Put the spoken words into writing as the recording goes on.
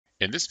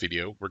In this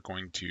video, we're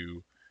going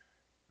to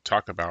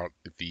talk about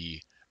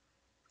the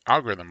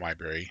algorithm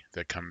library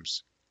that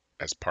comes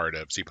as part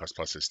of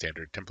C++'s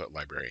standard template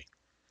library.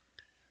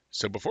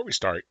 So before we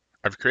start,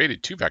 I've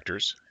created two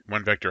vectors.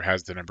 One vector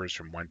has the numbers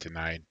from 1 to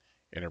 9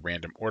 in a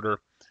random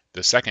order.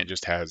 The second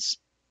just has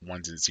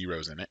ones and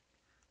zeros in it.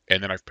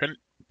 And then I've printed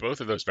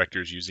both of those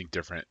vectors using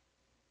different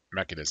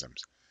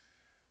mechanisms.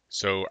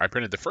 So I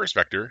printed the first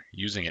vector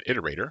using an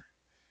iterator,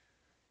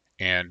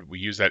 and we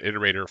use that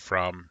iterator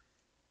from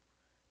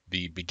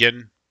the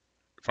begin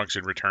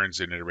function returns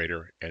an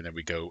iterator, and then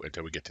we go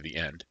until we get to the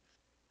end.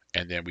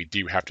 And then we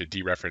do have to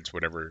dereference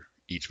whatever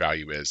each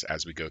value is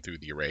as we go through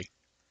the array.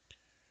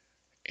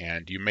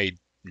 And you may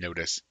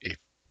notice, if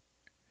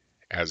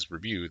as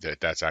review, that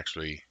that's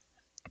actually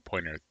a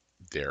pointer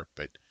there,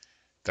 but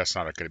that's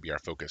not going to be our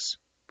focus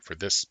for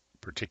this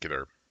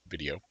particular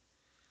video.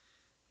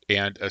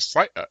 And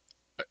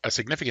a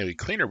significantly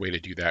cleaner way to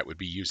do that would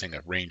be using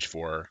a range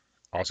for,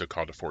 also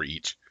called a for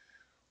each,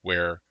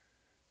 where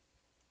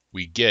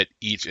we get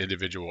each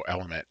individual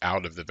element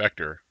out of the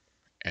vector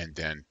and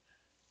then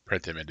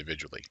print them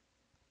individually.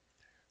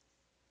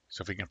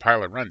 So if we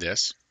compile and run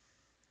this,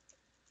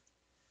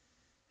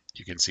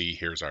 you can see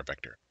here's our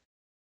vector.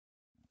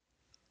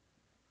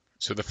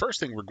 So the first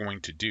thing we're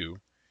going to do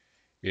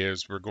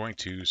is we're going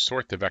to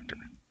sort the vector.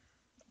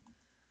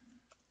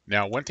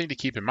 Now, one thing to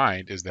keep in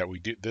mind is that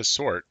this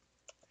sort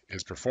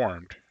is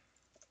performed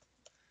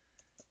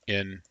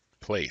in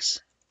place.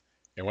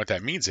 And what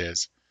that means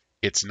is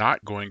it's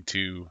not going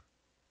to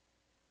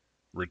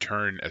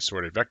return a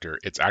sorted vector.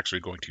 It's actually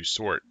going to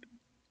sort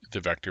the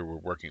vector we're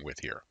working with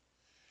here.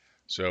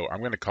 So I'm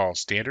going to call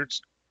standard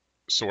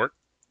sort,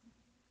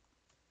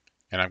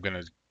 and I'm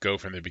going to go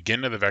from the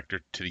beginning of the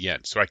vector to the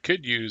end. So I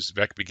could use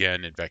vec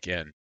begin and vec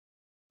end,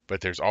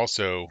 but there's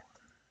also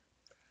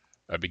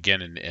a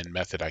begin and end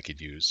method I could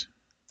use.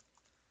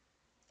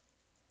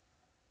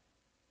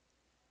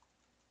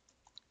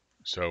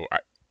 So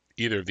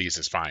either of these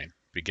is fine,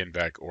 begin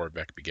vec or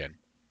vec begin.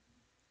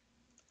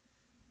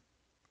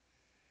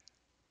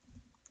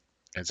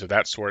 And so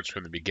that sorts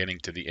from the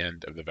beginning to the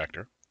end of the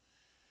vector.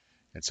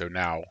 And so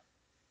now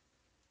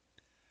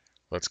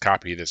let's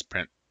copy this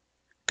print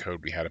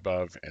code we had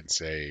above and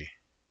say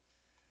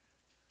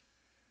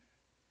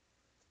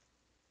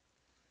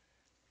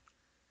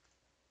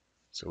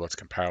so let's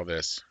compile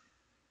this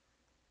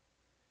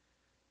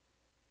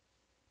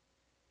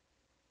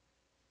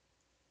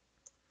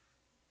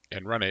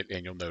and run it,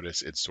 and you'll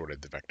notice it's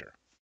sorted the vector.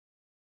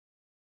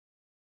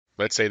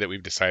 Let's say that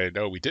we've decided,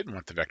 oh, we didn't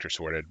want the vector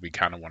sorted. We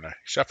kind of want to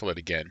shuffle it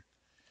again.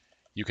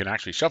 You can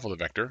actually shuffle the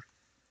vector,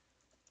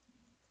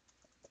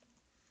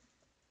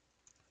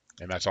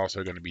 and that's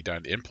also going to be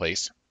done in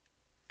place.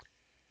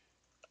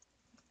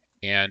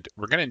 And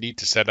we're going to need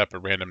to set up a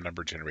random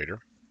number generator.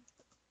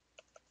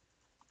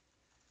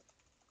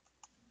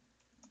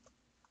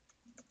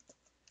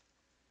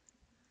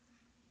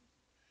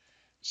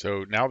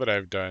 So now that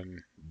I've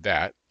done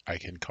that, I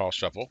can call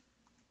shuffle,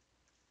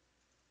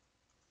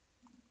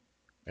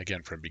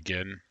 again from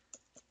begin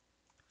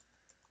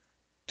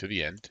to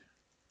the end.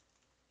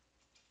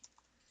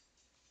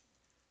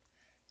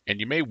 And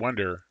you may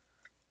wonder,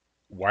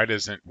 why do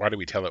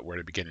we tell it where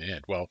to begin and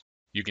end? Well,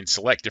 you can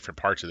select different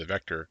parts of the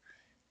vector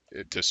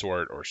to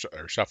sort or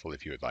shuffle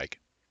if you would like.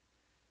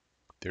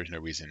 There's no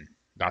reason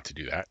not to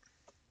do that.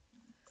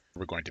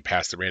 We're going to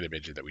pass the random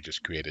digit that we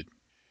just created.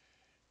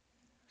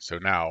 So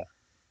now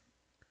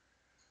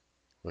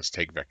let's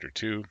take vector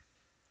 2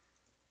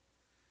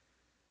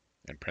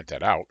 and print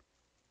that out.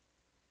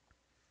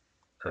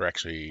 Or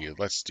actually,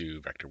 let's do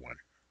vector 1,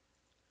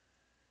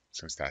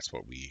 since that's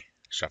what we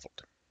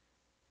shuffled.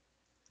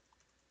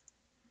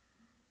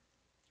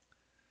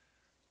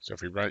 So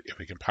if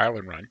we compile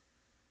and run,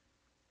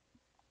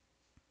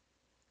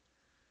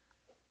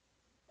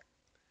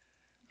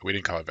 we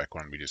didn't call it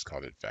vec1, we just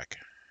called it vec.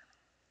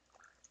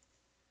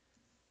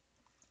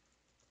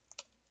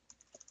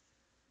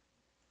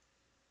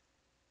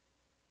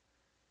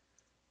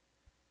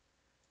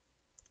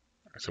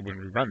 So when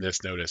we run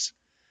this, notice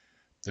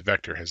the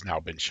vector has now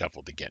been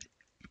shuffled again.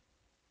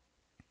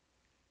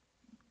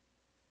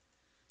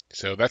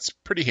 So that's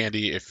pretty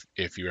handy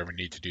if you ever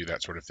need to do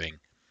that sort of thing.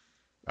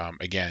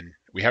 Again,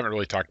 we haven't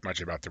really talked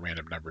much about the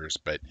random numbers,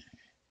 but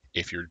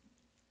if you're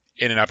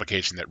in an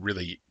application that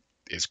really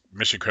is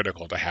mission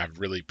critical to have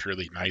really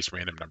purely nice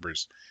random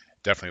numbers,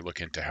 definitely look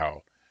into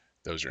how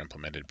those are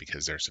implemented,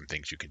 because there's some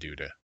things you can do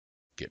to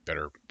get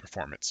better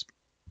performance.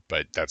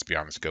 But that's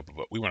beyond the scope of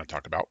what we want to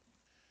talk about.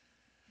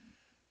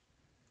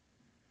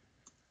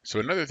 So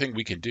another thing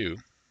we can do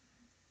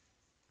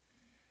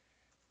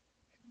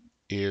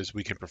is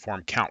we can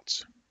perform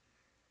counts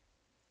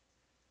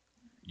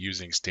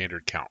using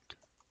standard count.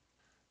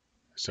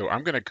 So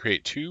I'm going to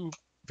create two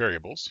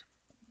variables.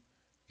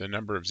 The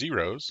number of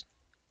zeros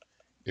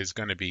is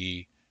going to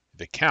be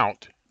the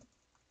count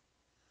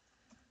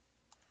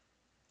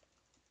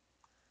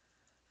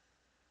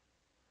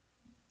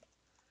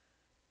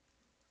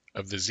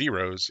of the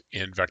zeros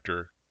in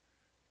vector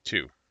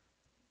 2.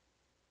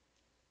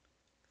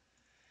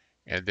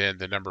 And then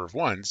the number of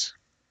ones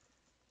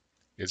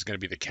is going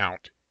to be the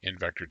count in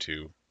vector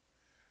 2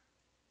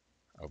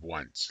 of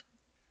ones.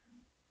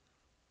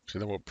 So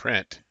then we'll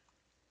print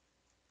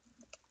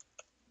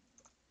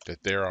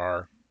that there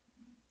are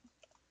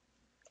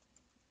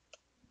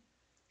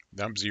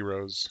num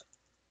zeros,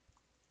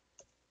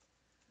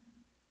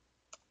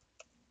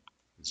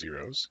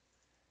 zeros,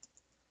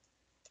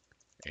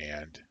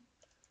 and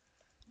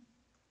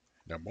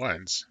num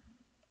ones,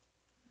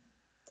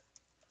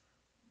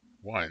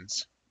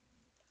 ones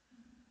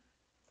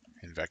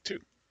in vec 2.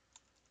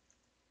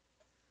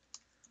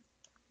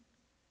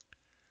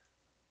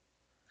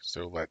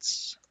 So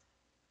let's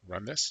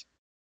run this.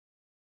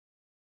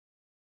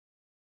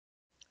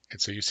 And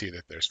so you see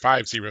that there's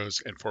 5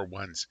 zeros and 4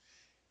 ones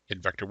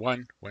in vector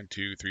 1, 1,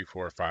 2, 3,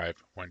 4, 5,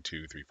 1,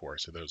 2, 3, 4.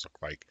 So those look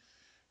like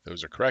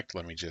those are correct.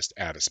 Let me just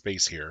add a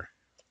space here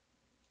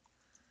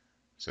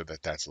so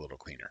that that's a little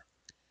cleaner.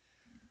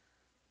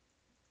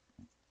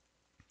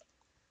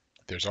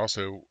 There's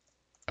also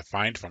a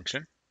find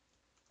function.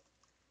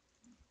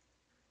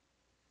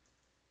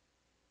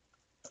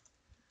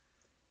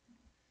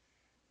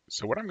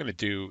 So what I'm going to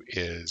do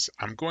is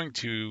I'm going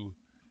to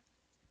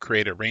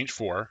create a range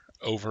 4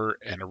 over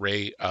an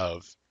array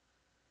of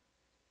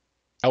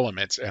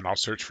elements, and I'll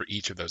search for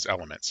each of those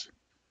elements.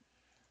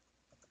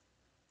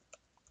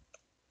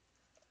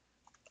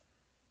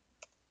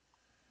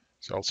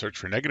 So I'll search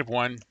for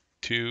 -1,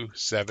 2,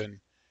 7,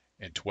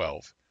 and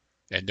 12.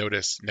 And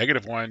notice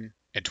 -1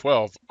 and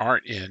 12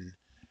 aren't in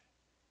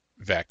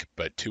vec,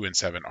 but 2 and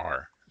 7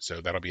 are.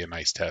 So that'll be a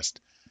nice test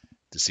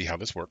to see how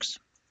this works.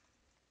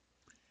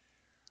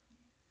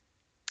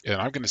 And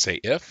I'm going to say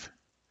if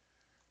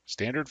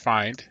standard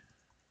find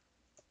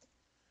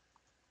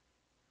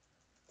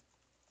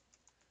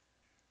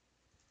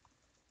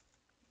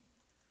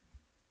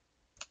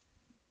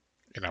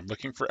and I'm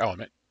looking for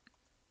element,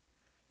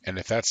 and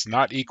if that's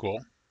not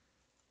equal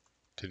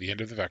to the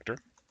end of the vector,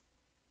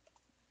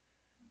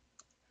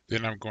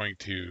 then I'm going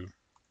to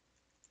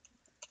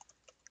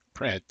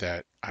print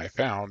that I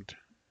found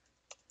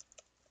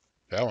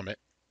the element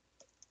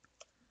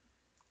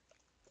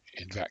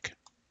in vec.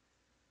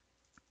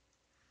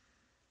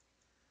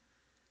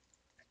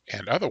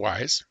 And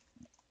otherwise,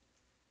 I'm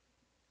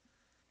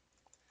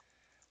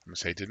going to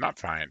say did not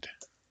find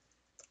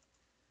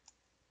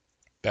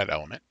that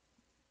element.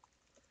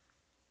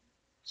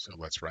 So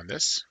let's run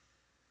this.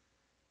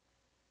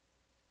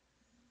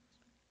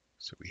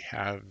 So we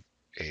have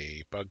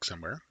a bug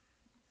somewhere,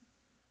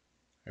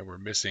 and we're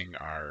missing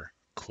our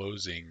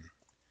closing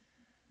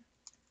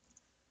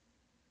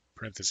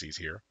parentheses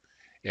here.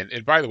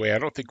 And by the way, I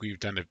don't think we've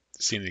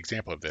seen an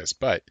example of this,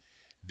 but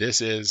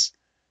this is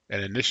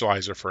an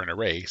initializer for an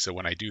array. So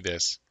when I do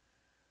this,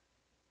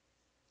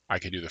 I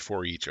can do the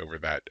for each over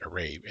that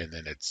array, and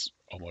then it's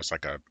almost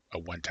like a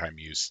one-time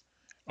use.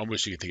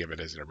 Almost you can think of it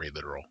as an array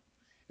literal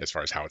as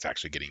far as how it's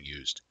actually getting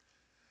used.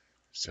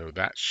 So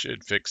that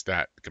should fix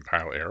that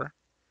compile error.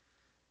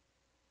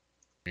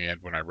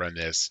 And when I run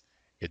this,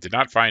 it did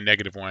not find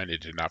 -1,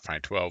 it did not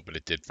find 12, but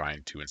it did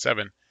find 2 and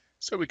 7.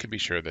 So we can be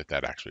sure that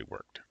that actually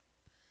worked.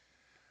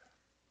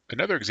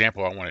 Another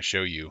example I want to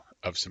show you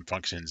of some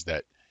functions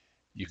that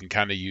you can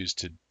kind of use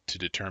to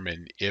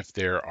determine if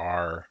there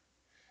are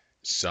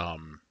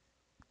some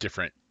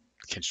different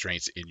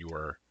constraints in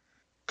your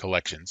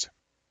collections.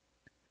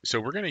 So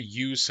we're going to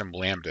use some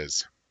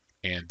lambdas,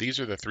 and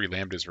these are the 3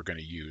 lambdas we're going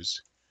to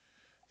use.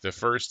 The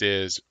first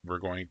is we're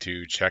going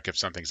to check if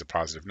something's a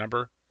positive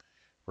number.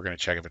 We're going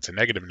to check if it's a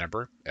negative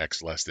number,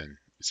 x less than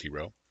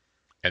 0.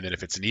 And then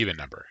if it's an even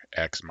number,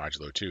 x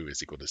modulo 2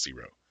 is equal to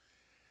 0.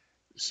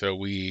 So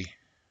we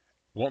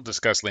won't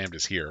discuss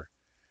lambdas here,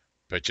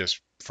 but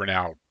just for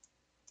now,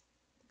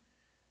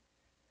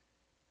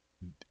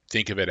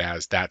 think of it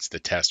as that's the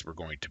test we're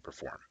going to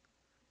perform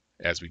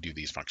as we do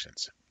these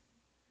functions.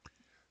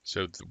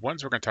 So the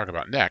ones we're going to talk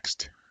about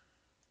next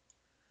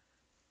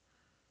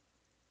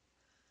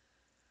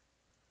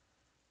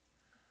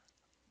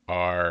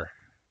are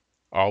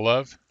all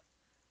of,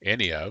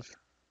 any of,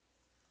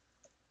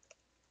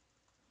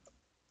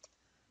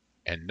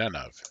 and none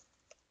of.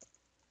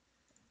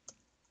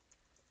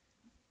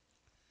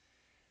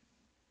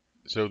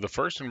 So the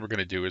first one we're going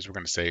to do is we're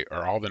going to say,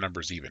 are all the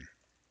numbers even?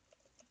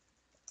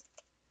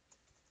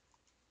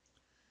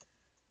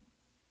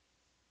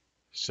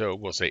 So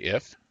we'll say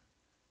if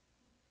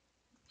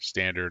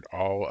standard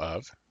all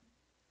of,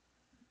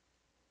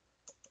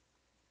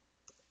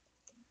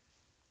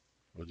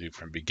 we'll do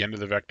from begin of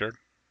the vector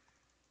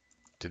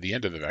to the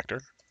end of the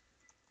vector.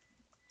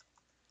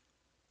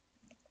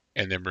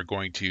 And then we're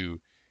going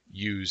to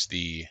use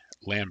the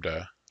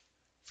lambda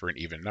for an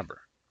even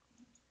number.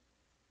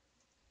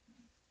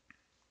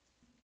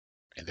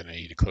 And then I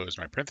need to close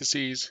my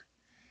parentheses.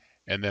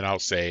 And then I'll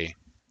say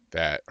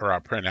that, or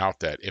I'll print out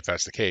that if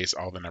that's the case,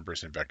 all the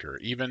numbers in vector are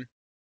even.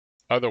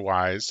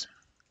 Otherwise,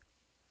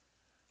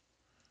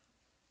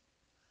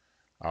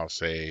 I'll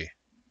say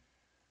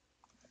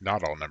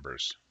not all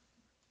numbers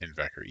in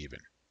vector even.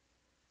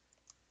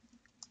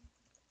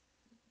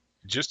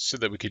 Just so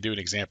that we could do an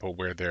example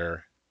where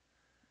there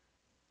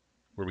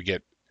where we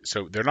get,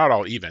 so they're not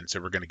all even, so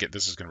we're going to get,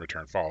 this is going to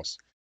return false.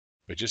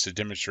 But just to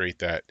demonstrate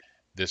that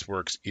this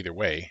works either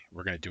way,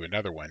 we're going to do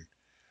another one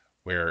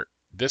where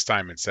this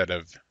time instead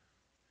of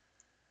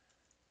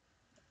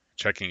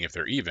checking if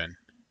they're even,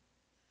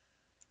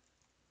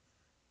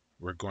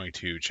 we're going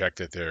to check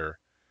that they're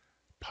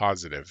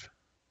positive,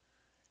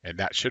 and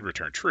that should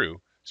return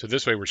true. So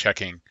this way we're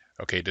checking,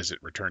 okay, does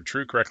it return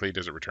true correctly?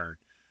 Does it return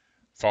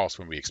false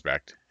when we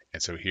expect?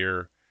 And so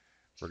here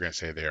we're going to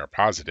say they are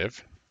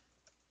positive,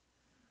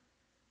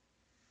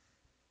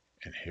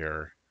 and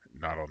here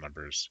not all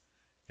numbers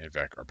in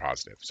vec are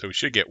positive. So we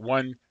should get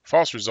one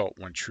false result,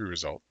 one true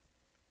result,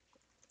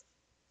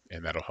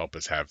 and that'll help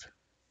us have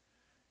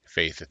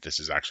faith that this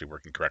is actually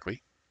working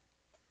correctly.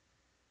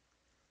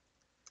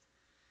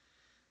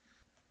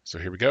 So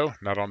here we go.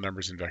 Not all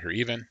numbers in vec are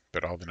even,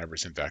 but all the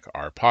numbers in vec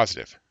are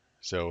positive.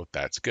 So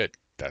that's good.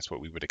 That's what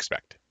we would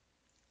expect.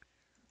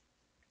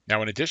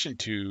 Now, in addition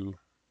to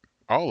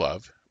all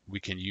of,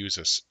 we can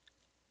use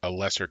a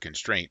lesser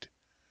constraint.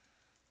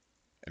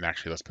 And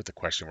actually, let's put the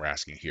question we're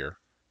asking here.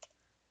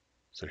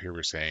 So here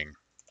we're saying,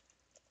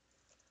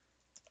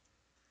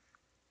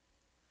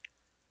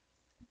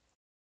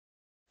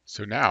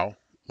 so now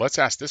let's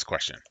ask this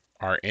question.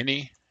 Are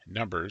any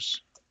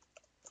numbers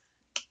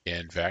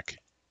in vec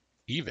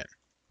even?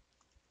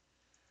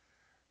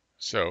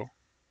 So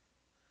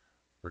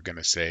we're going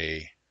to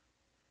say,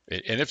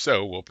 and if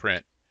so, we'll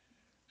print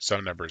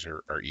some numbers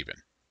are even.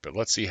 But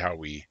let's see how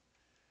we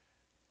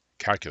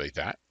calculate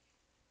that.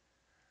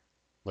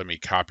 Let me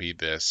copy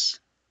this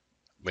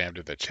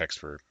lambda that checks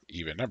for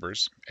even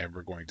numbers, and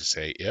we're going to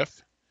say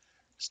if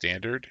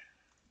standard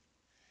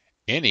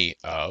any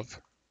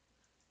of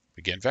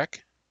begin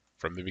vec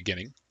from the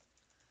beginning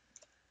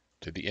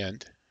to the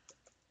end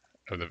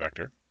of the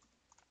vector.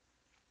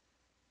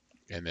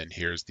 And then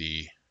here's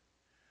the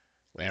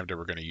lambda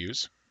we're going to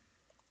use.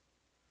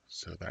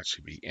 So that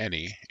should be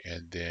any.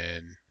 And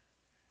then,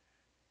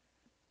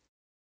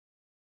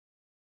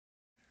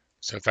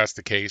 so if that's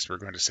the case, we're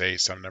going to say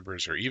some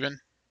numbers are even.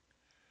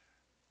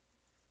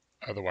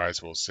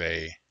 Otherwise, we'll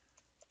say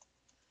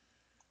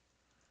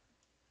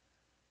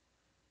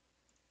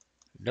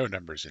no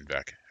numbers in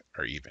vec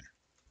are even.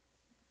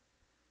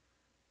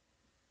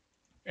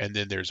 And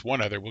then there's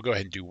one other, we'll go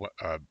ahead and do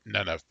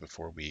none of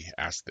before we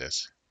ask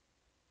this.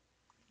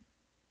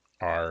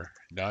 Are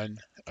none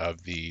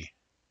of the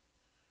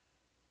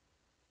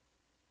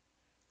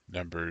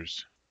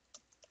numbers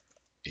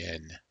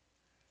in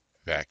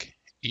vec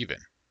even?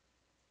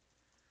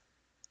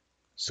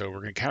 So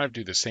we're going to kind of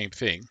do the same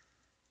thing,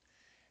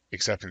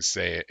 except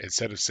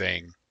instead of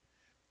saying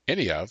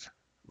any of,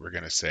 we're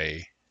going to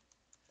say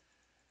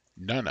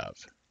none of.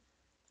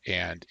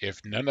 And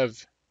if none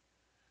of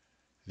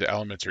the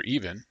elements are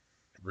even,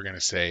 we're going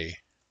to say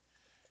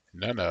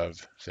none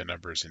of the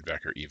numbers in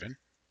vec are even.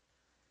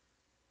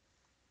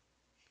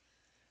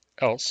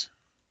 Else,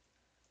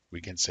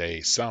 we can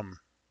say some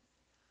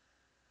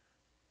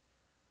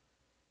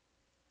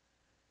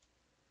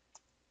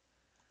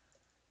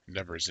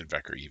numbers in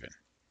vec are even.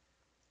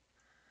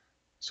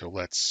 So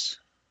let's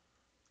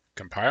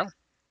compile.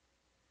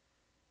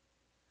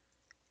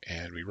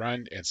 And we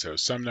run, and so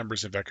some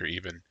numbers in vec are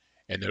even,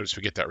 and notice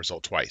we get that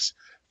result twice.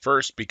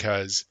 First,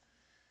 because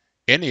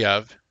any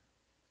of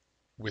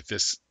with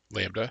this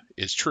lambda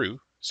is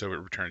true, so it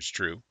returns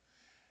true.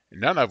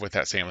 None of with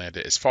that same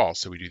lambda is false,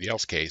 so we do the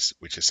else case,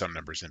 which is some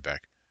numbers in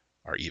vec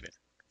are even.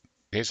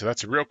 Okay, so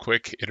that's a real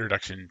quick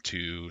introduction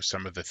to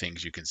some of the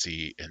things you can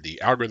see in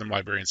the algorithm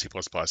library in C++.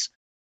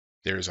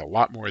 There's a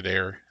lot more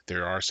there.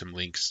 There are some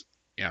links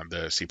on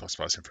the C++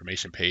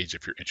 information page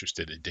if you're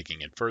interested in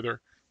digging in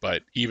further.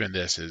 But even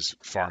this is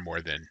far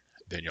more than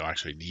you'll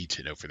actually need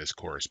to know for this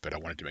course. But I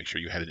wanted to make sure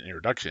you had an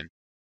introduction,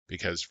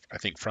 because I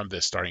think from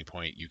this starting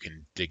point, you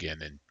can dig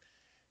in and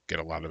get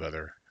a lot of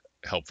other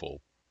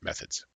helpful methods.